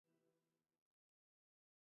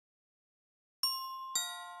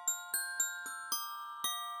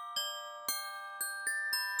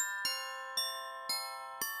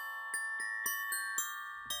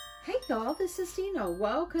Hey y'all, this is Deanna.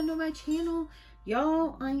 Welcome to my channel.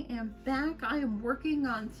 Y'all, I am back. I am working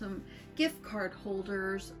on some gift card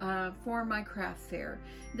holders for my craft fair.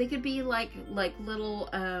 They could be like little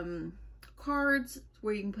cards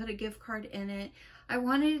where you can put a gift card in it. I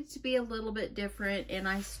wanted it to be a little bit different, and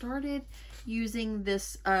I started using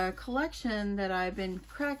this collection that I've been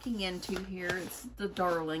cracking into here. It's the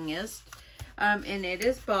Darlingest, and it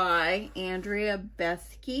is by Andrea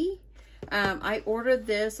Bethke. I ordered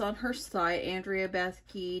this on her site,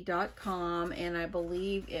 andreabethke.com, and I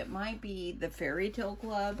believe it might be the Fairy Tale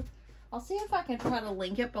Club. I'll see if I can try to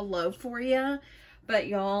link it below for you. But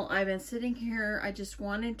y'all, I've been sitting here. I just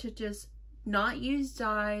wanted to just not use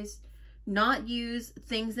dies, not use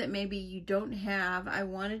things that maybe you don't have. I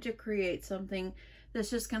wanted to create something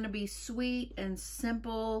that's just going to be sweet and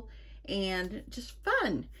simple and just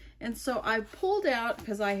fun. And so I pulled out,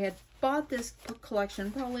 because I had bought this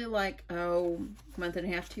collection probably like, a month and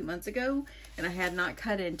a half, 2 months ago, and I had not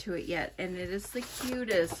cut into it yet. And it is the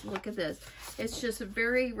cutest. Look at this. It's just a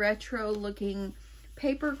very retro looking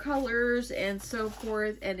paper colors and so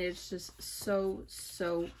forth, and it's just so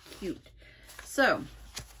cute. So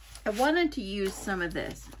I wanted to use some of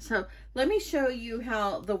this. So let me show you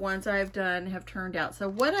how the ones I've done have turned out. So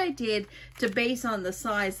what I did to base on the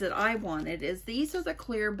size that I wanted is these are the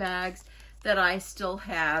clear bags that I still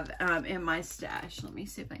have in my stash. Let me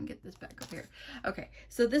see if I can get this back up here. Okay,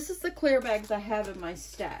 so this is the clear bags I have in my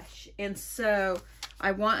stash. And so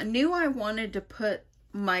I knew I wanted to put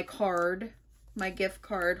my gift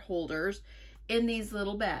card holders in these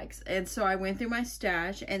little bags. And so I went through my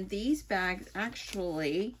stash, and these bags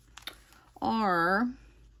actually are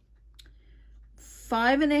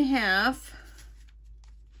 5.5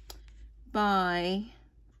 by,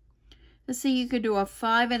 let's see, you could do a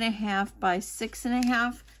 5.5 by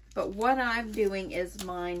 6.5, but what I'm doing is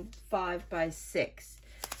mine 5 by 6.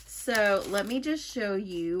 So let me just show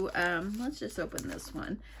you, let's just open this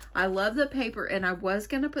one. I love the paper, and I was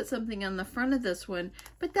going to put something on the front of this one,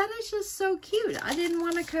 but that is just so cute. I didn't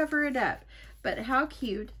want to cover it up, but how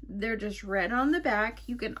cute. They're just red on the back.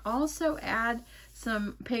 You can also add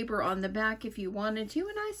some paper on the back if you wanted to,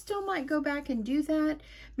 and I still might go back and do that.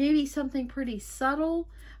 Maybe something pretty subtle,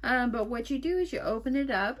 but what you do is you open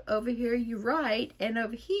it up. Over here you write, and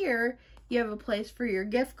over here you have a place for your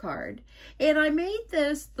gift card. And I made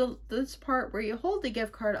this part where you hold the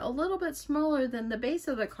gift card a little bit smaller than the base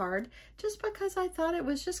of the card, just because I thought it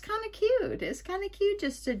was just kind of cute. It's kind of cute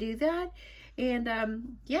just to do that. And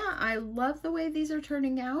yeah, I love the way these are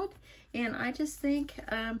turning out. And I just think,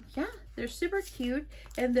 yeah, they're super cute.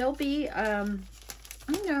 And they'll be, I don't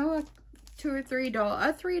know, a $2 or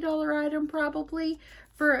 $3 item probably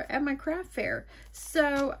at my craft fair.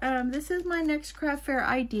 So this is my next craft fair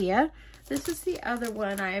idea. This is the other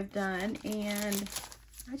one I have done, and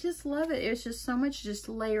I just love it. It's just so much just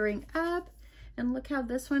layering up. And look how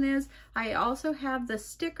this one is. I also have the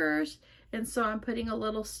stickers, and so I'm putting a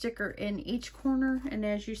little sticker in each corner. And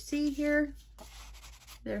as you see here,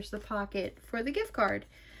 there's the pocket for the gift card.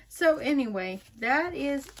 So anyway, that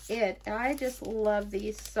is it. I just love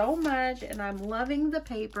these so much, and I'm loving the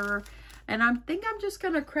paper. And I think I'm just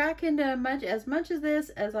going to crack into as much of this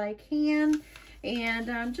as I can,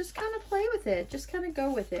 and just kind of play with it. Just kind of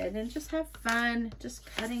go with it and just have fun just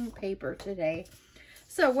cutting paper today.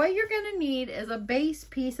 So what you're going to need is a base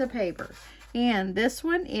piece of paper. And this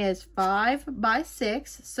one is 5 by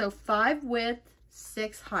 6, so 5 width,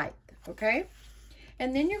 6 height, okay?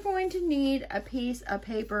 And then you're going to need a piece of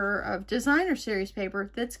paper, of designer series paper,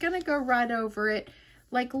 that's going to go right over it,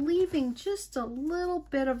 like leaving just a little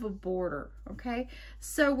bit of a border, okay?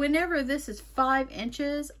 So whenever this is 5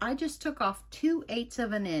 inches, I just took off 2/8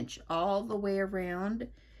 of an inch all the way around,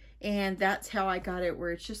 and that's how I got it,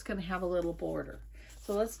 where it's just going to have a little border.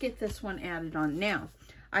 So let's get this one added on. Now,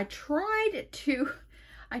 I tried to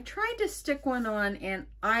stick one on, and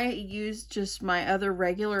I used just my other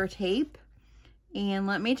regular tape, and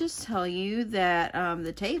let me just tell you that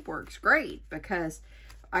the tape works great, because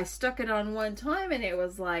I stuck it on one time and it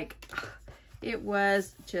was like, it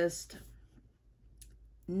was just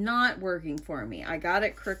not working for me. I got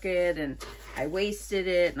it crooked and I wasted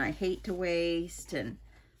it, and I hate to waste. And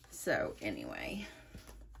so anyway,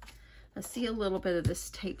 I see a little bit of this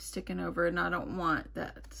tape sticking over, and I don't want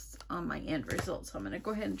that on my end result. So I'm going to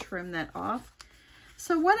go ahead and trim that off.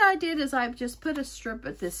 So what I did is I've just put a strip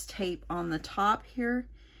of this tape on the top here.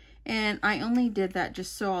 And I only did that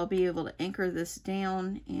just so I'll be able to anchor this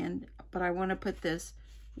down, but I want to put this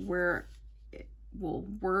where it will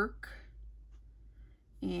work.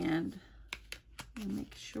 And gotta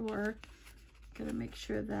make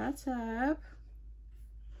sure that's up.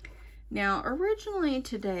 Now, originally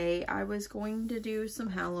today, I was going to do some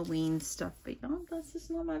Halloween stuff, but y'all, that's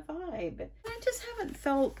just not my vibe. I just haven't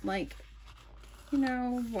felt like, you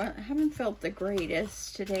know, I haven't felt the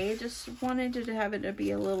greatest today. I just wanted to have it to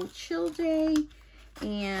be a little chill day,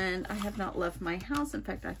 and I have not left my house. In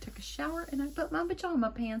fact, I took a shower and I put my pajama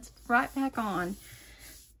pants right back on.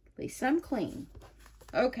 At least I'm clean.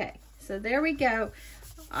 Okay, so there we go.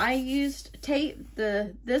 I used tape,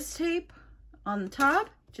 this tape on the top,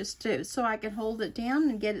 just so I can hold it down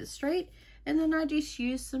and get it straight. And then I just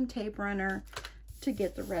use some tape runner to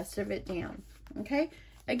get the rest of it down. Okay.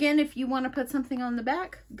 Again, if you want to put something on the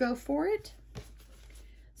back, go for it.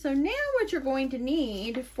 So now what you're going to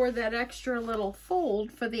need for that extra little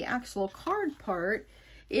fold for the actual card part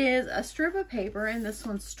is a strip of paper. And this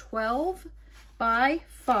one's 12 by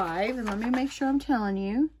 5. And let me make sure I'm telling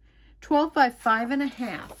you. 12 by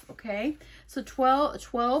 5.5. Okay. So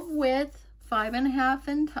 12 width,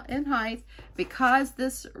 5.5 in height, because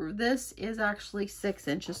this is actually 6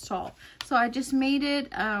 inches tall. So I just made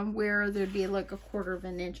it where there'd be like 1/4 of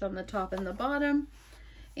an inch on the top and the bottom.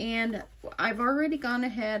 And I've already gone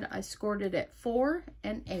ahead, I scored it at 4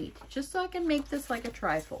 and 8, just so I can make this like a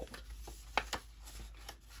trifold.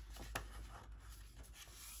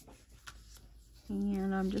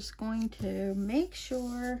 And I'm just going to make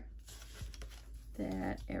sure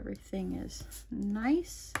that everything is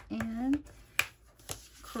nice and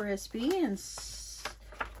crispy and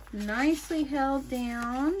nicely held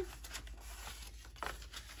down.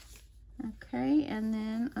 Okay, and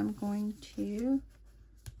then I'm going to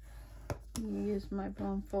use my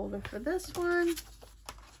bone folder for this one.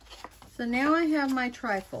 So now I have my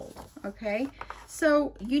trifold. Okay,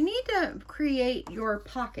 so you need to create your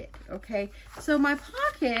pocket. Okay, so my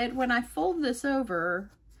pocket, when I fold this over,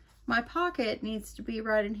 my pocket needs to be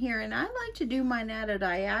right in here, and I like to do mine at a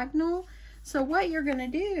diagonal. So what you're going to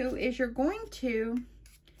do is you're going to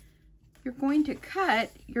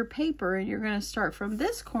cut your paper, and you're going to start from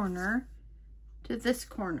this corner to this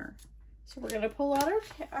corner. So we're going to pull out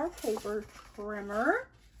our paper trimmer.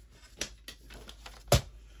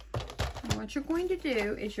 And what you're going to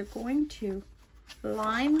do is you're going to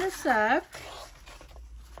line this up,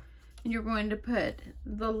 and you're going to put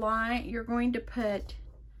the line, you're going to put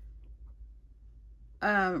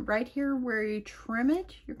right here where you trim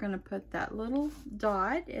it, you're going to put that little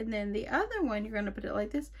dot, and then the other one, you're going to put it like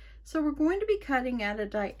this. So we're going to be cutting at a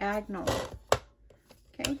diagonal.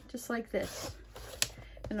 Okay, just like this.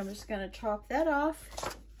 And I'm just going to chalk that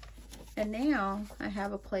off. And now I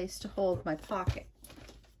have a place to hold my pocket.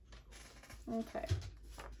 Okay.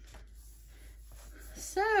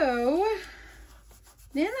 So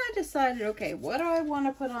then I decided, okay, what do I want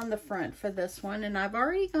to put on the front for this one? And I've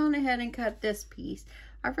already gone ahead and cut this piece.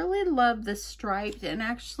 I really love the striped, and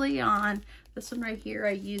actually on this one right here,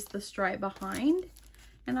 I used the stripe behind,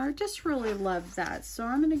 and I just really love that. So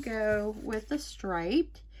I'm going to go with the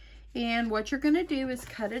striped, and what you're going to do is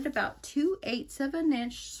cut it about 2/8 of an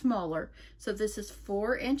inch smaller. So this is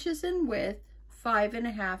 4 inches in width,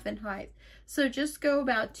 5.5 in height. So just go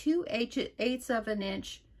about 2/8 of an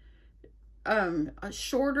inch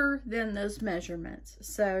shorter than those measurements.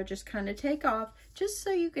 So just kind of take off, just so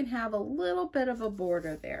you can have a little bit of a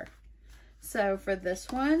border there. So for this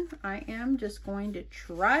one, I am just going to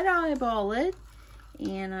try to eyeball it,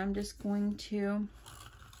 and I'm just going to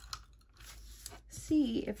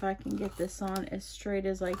see if I can get this on as straight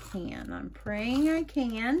as I can. I'm praying I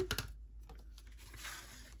can.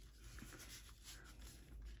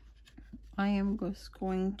 I am just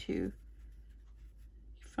going to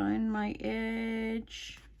find my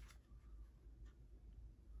edge.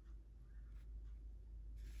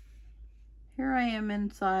 Here I am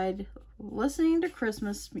inside listening to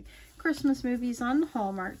Christmas movies on the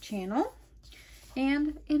Hallmark Channel,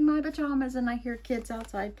 and in my pajamas, and I hear kids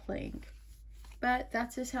outside playing. But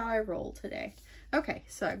that's just how I roll today. Okay,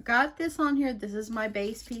 so I've got this on here. This is my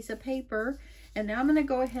base piece of paper, and now I'm going to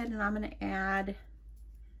go ahead and I'm going to add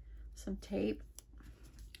some tape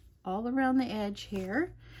all around the edge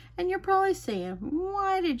here. And you're probably saying,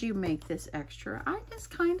 why did you make this extra? I just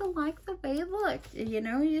kind of like the way it looked. You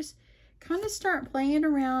know, you just kind of start playing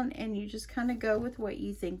around, and you just kind of go with what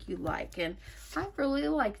you think you like. And I really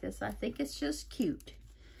like this. I think it's just cute.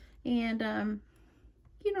 And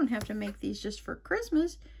you don't have to make these just for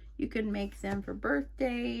Christmas. You can make them for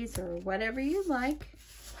birthdays or whatever you like.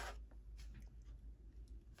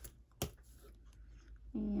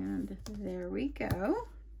 And there we go.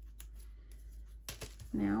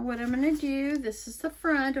 Now what I'm going to do, this is the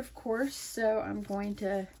front, of course, so I'm going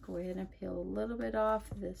to go ahead and peel a little bit off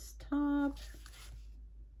this top.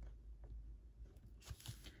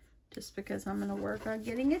 just because I'm going to work on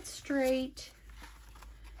getting it straight.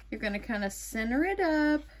 You're going to kind of center it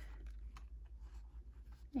up,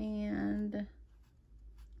 and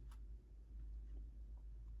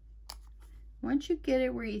once you get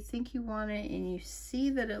it where you think you want it and you see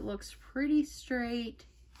that it looks pretty straight,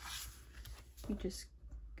 you're just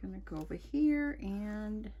going to go over here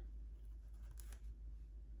and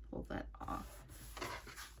pull that off.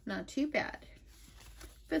 Not too bad.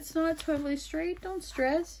 If it's not totally straight, don't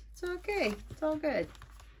stress. It's okay. It's all good.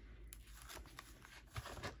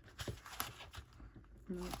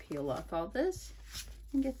 I'm going to peel off all this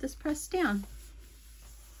and get this pressed down.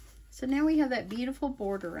 So now we have that beautiful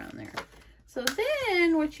border around there. So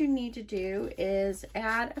then what you need to do is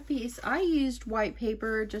add a piece. I used white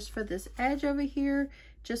paper just for this edge over here,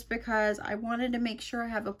 just because I wanted to make sure I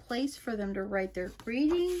have a place for them to write their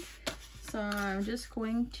greeting. So I'm just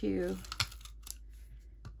going to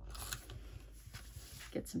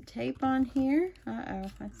get some tape on here.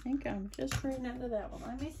 Uh-oh, I think I'm just running out of that one.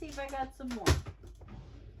 Let me see if I got some more.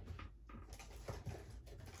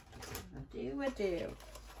 I do.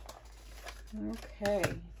 Okay.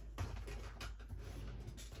 Let's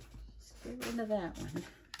get rid of that one.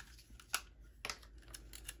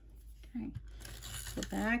 Okay, so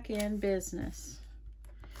back in business.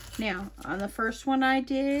 Now, on the first one I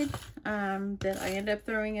did, that I ended up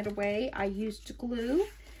throwing it away, I used glue.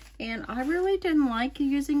 And I really didn't like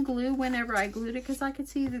using glue whenever I glued it because I could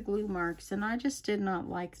see the glue marks, and I just did not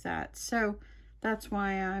like that. So that's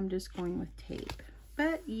why I'm just going with tape.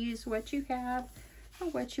 But use what you have or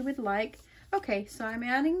what you would like. Okay, so I'm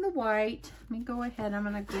adding the white. Let me go ahead. I'm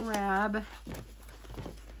going to grab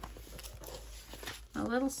my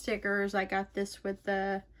little stickers. I got this with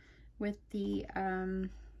the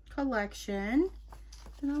collection.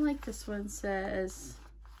 And I like this one. Says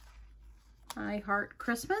I Heart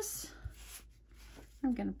Christmas.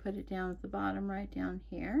 I'm going to put it down at the bottom right down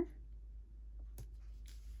here.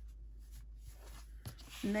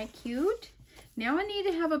 Isn't that cute? Now I need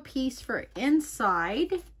to have a piece for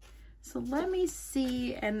inside. So let me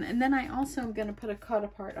see. And then I also am going to put a cut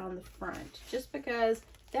apart on the front, just because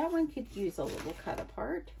that one could use a little cut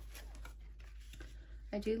apart.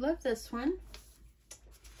 I do love this one.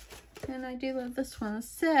 And I do love this one. It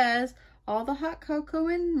says, all the hot cocoa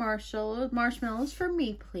and marshmallows for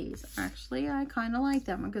me, please. Actually, I kind of like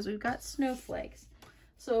that one because we've got snowflakes.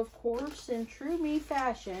 So, of course, in true me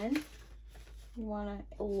fashion, you want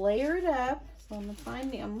to layer it up. So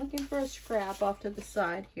I'm looking for a scrap off to the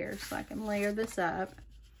side here so I can layer this up.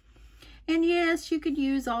 And yes, you could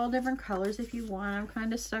use all different colors if you want. I'm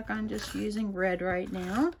kind of stuck on just using red right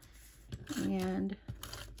now. And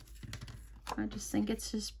I just think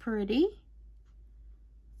it's just pretty.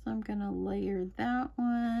 So I'm gonna layer that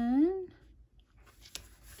one.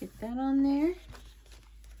 Get that on there.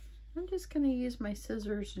 I'm just gonna use my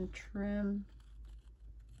scissors and trim,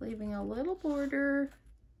 leaving a little border.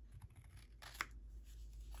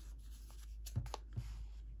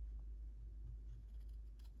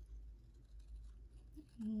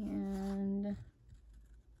 And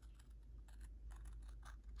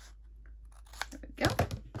there we go.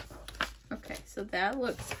 Okay, so that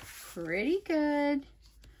looks pretty good.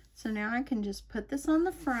 So now I can just put this on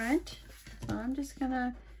the front. So I'm just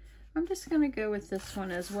gonna go with this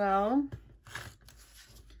one as well.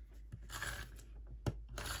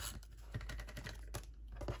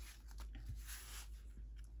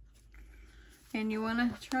 And you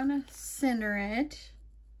want to try to center it.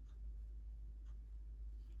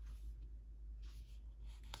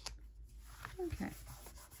 Okay.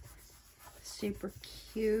 Super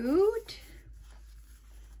cute.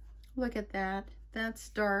 Look at that. That's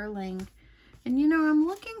darling. And you know, I'm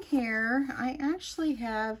looking here. I actually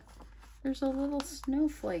have, there's a little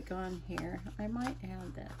snowflake on here. I might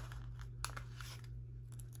add that.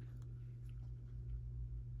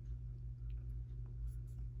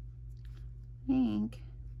 I think.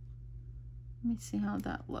 Let me see how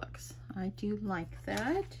that looks. I do like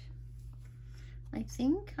that. I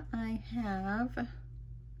think I have,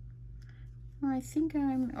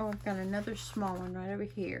 I've got another small one right over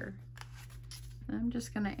here. I'm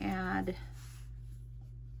just going to add,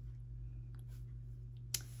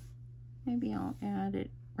 maybe I'll add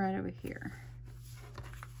it right over here.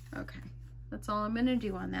 Okay, that's all I'm going to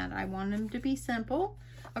do on that. I want them to be simple.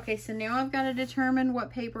 Okay, so now I've got to determine what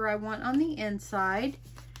paper I want on the inside.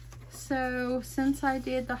 So since I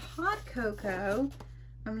did the hot cocoa,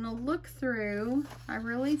 I'm going to look through. I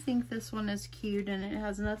really think this one is cute, and it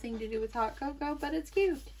has nothing to do with hot cocoa, but it's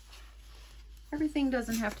cute. Everything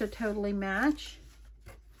doesn't have to totally match.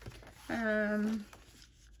 I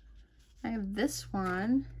have this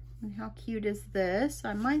one, And how cute is this?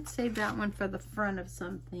 I might save that one for the front of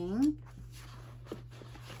something.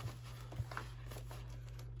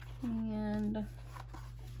 And I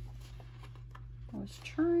was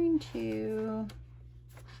trying to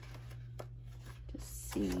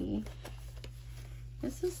see.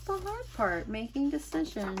 This is the hard part, making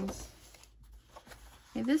decisions.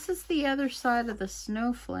 Okay, this is the other side of the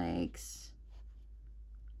snowflakes.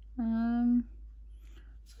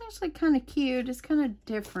 It's actually kind of cute. It's kind of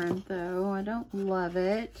different though. I don't love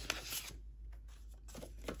it.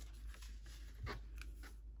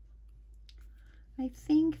 I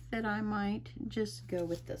think that I might just go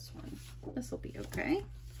with this one. This will be okay.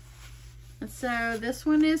 And so this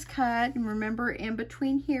one is cut, and remember in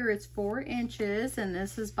between here it's 4 inches, and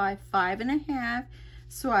this is by 5.5.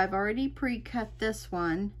 So I've already pre-cut this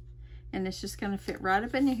one, and it's just going to fit right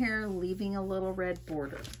up in here, leaving a little red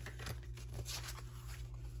border.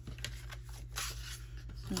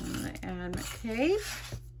 So I'm going to add my cape.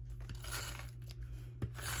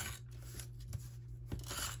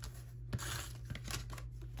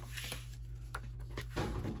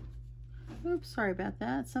 Oops, sorry about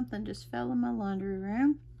that. Something just fell in my laundry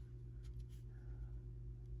room.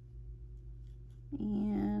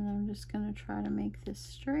 And I'm just going to try to make this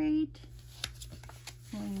straight.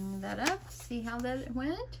 Line that up. See how that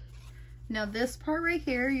went? Now this part right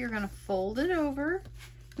here, you're going to fold it over.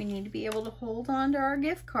 We need to be able to hold on to our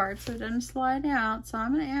gift card so it doesn't slide out. So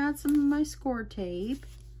I'm going to add some of my score tape.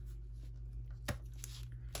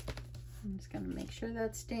 I'm just going to make sure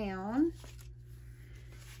that's down.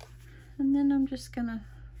 And then I'm just going to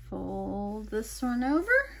fold this one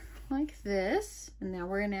over like this. And now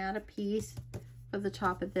we're going to add a piece for the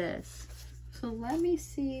top of this. So let me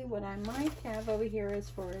see what I might have over here as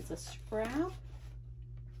far as a scrap.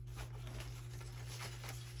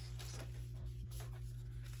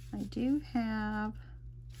 I do have,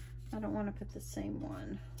 I don't want to put the same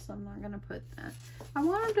one, so I'm not going to put that. I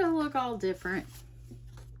want them to look all different.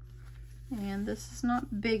 And this is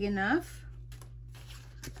not big enough.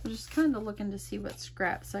 I'm just kind of looking to see what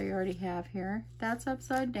scraps I already have here. That's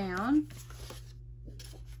upside down.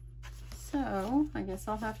 So I guess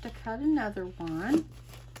I'll have to cut another one.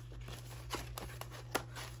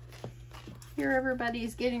 Here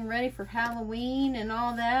everybody's getting ready for Halloween and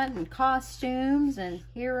all that and costumes, and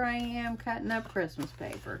here I am cutting up Christmas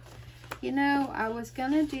paper. You know, I was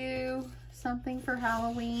gonna do something for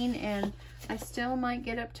Halloween, and I still might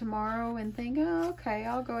get up tomorrow and think, oh, okay,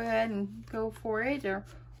 I'll go ahead and go for it, or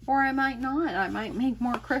I might not. I might make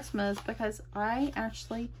more Christmas because I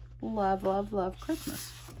actually love, love, love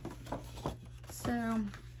Christmas. So,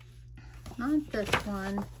 not this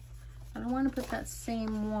one. I don't want to put that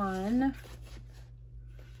same one.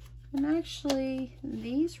 And actually,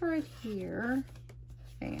 these right here.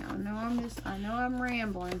 Okay, I know I'm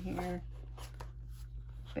rambling here.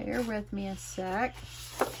 Bear with me a sec.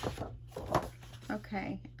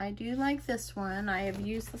 Okay, I do like this one. I have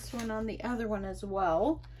used this one on the other one as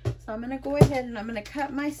well. So I'm going to go ahead and I'm going to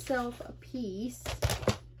cut myself a piece.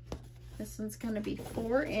 This one's going to be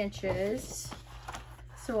 4 inches.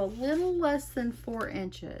 So a little less than 4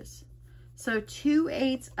 inches. So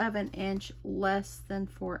 2/8 of an inch less than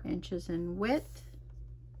 4 inches in width.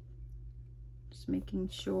 Just making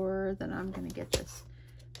sure that I'm going to get this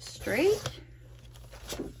straight.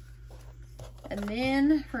 And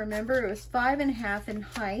then remember it was 5.5 in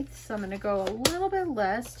height, so I'm going to go a little bit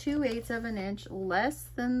less, 2/8 of an inch less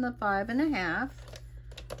than the 5.5.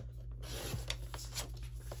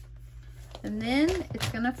 And then it's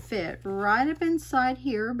going to fit right up inside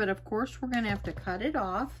here, but of course we're going to have to cut it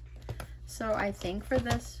off. So I think for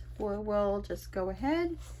this we'll just go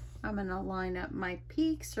ahead. I'm going to line up my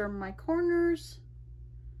peaks or my corners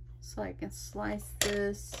so I can slice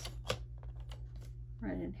this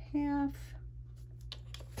right in half.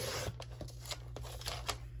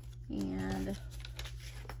 And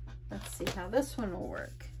let's see how this one will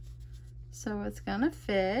work. So it's going to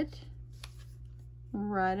fit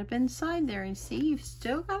right up inside there, and see you've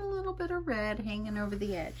still got a little bit of red hanging over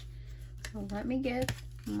the edge. So let me get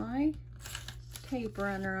my tape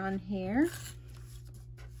runner on here.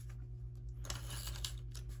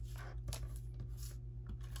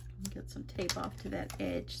 Get some tape off to that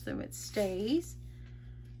edge so it stays.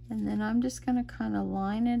 And then I'm just going to kind of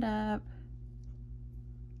line it up.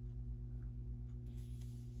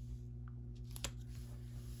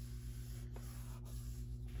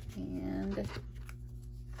 And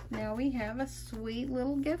now we have a sweet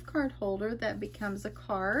little gift card holder that becomes a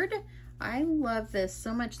card. I love this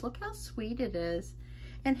so much. Look how sweet it is.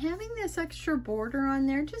 And having this extra border on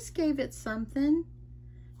there just gave it something.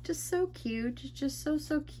 Just so cute. Just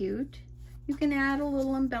so cute. You can add a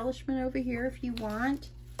little embellishment over here if you want.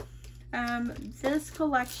 This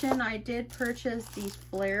collection, I did purchase these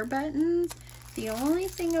flare buttons. The only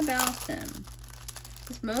thing about them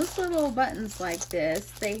is most little buttons like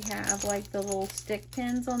this, they have like the little stick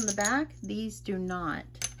pins on the back. These do not.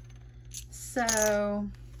 So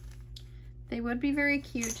they would be very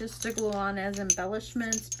cute just to glue on as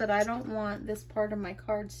embellishments, but I don't want this part of my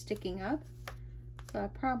card sticking up. So I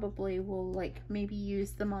probably will like maybe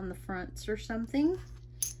use them on the fronts or something.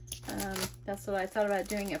 That's what I thought about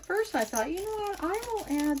doing at first. I thought, you know what, I will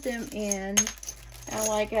add them in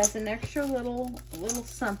like as an extra little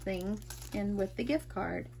something in with the gift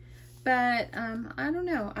card. But I don't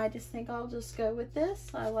know, I just think I'll just go with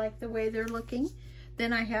this. I like the way they're looking.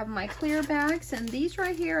 Then I have my clear bags, and these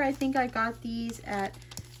right here, I think I got these at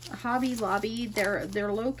Hobby Lobby.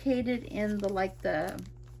 They're located in the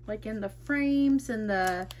like in the frames and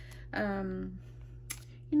the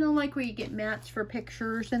you know, like where you get mats for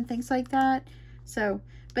pictures and things like that. So,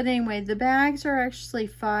 but anyway, the bags are actually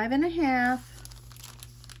 5.5,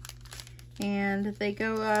 and they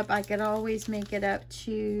go up. I could always make it up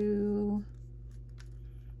to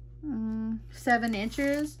 7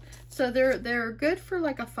 inches. So they're good for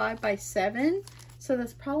like a 5 by 7. So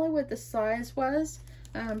that's probably what the size was.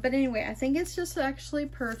 But anyway, I think it's just actually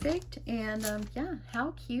perfect. And yeah,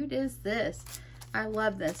 how cute is this? I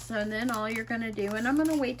love this. So then all you're going to do, and I'm going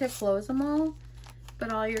to wait to close them all,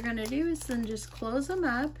 but all you're going to do is then just close them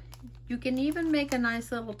up. You can even make a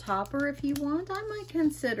nice little topper if you want. I might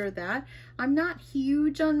consider that. I'm not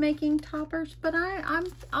huge on making toppers, but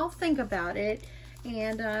I'll think about it.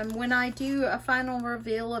 And when I do a final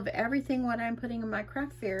reveal of everything what I'm putting in my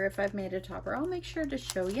craft fair, if I've made a topper, I'll make sure to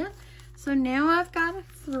show you. So now I've got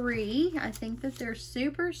 3. I think that they're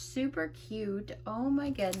super, super cute. Oh my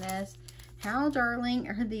goodness. How darling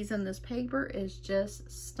are these, and this paper is just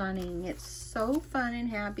stunning. It's so fun and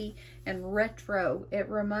happy and retro. It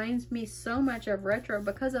reminds me so much of retro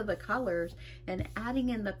because of the colors and adding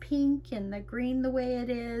in the pink and the green the way it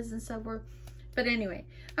is and so forth. But anyway,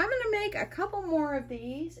 I'm going to make a couple more of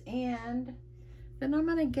these, and then I'm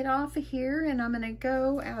going to get off of here, and I'm going to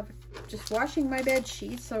go out just washing my bed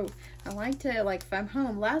sheets. So I like to, like, if I'm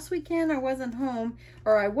home. Last weekend I wasn't home,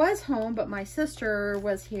 or I was home, but my sister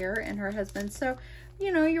was here and her husband. So,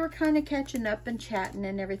 you know, you were kind of catching up and chatting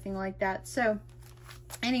and everything like that. So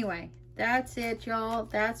anyway, that's it, y'all.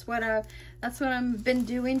 That's what I've been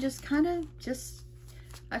doing. Just kind of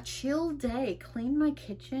a chill day. Clean my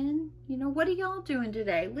kitchen. You know, what are y'all doing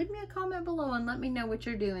today? Leave me a comment below and let me know what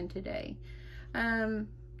you're doing today.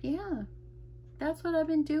 Yeah, that's what I've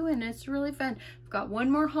been doing. It's really fun. I've got one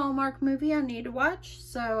more Hallmark movie I need to watch,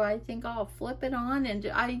 so I think I'll flip it on, and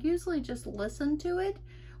I usually just listen to it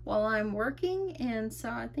while I'm working, and so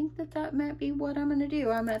I think that might be what I'm going to do.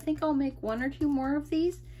 I think I'll make 1 or 2 more of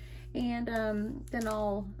these, and then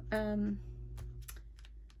I'll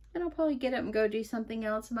probably get up and go do something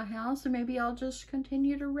else in my house, or maybe I'll just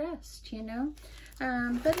continue to rest, you know.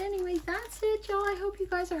 But anyway, that's it, y'all. I hope you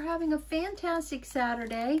guys are having a fantastic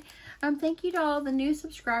Saturday. Thank you to all the new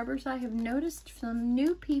subscribers. I have noticed some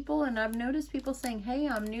new people, and I've noticed people saying, hey,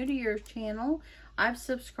 I'm new to your channel. I've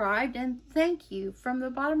subscribed, and thank you from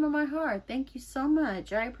the bottom of my heart. Thank you so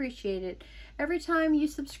much. I appreciate it. Every time you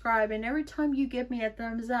subscribe and every time you give me a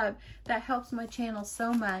thumbs up, that helps my channel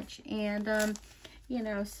so much. And you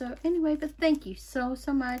know, so anyway, but thank you so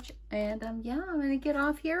much. And yeah, I'm gonna get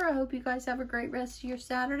off here. I hope you guys have a great rest of your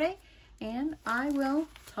Saturday, and I will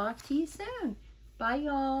talk to you soon. Bye,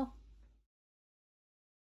 y'all.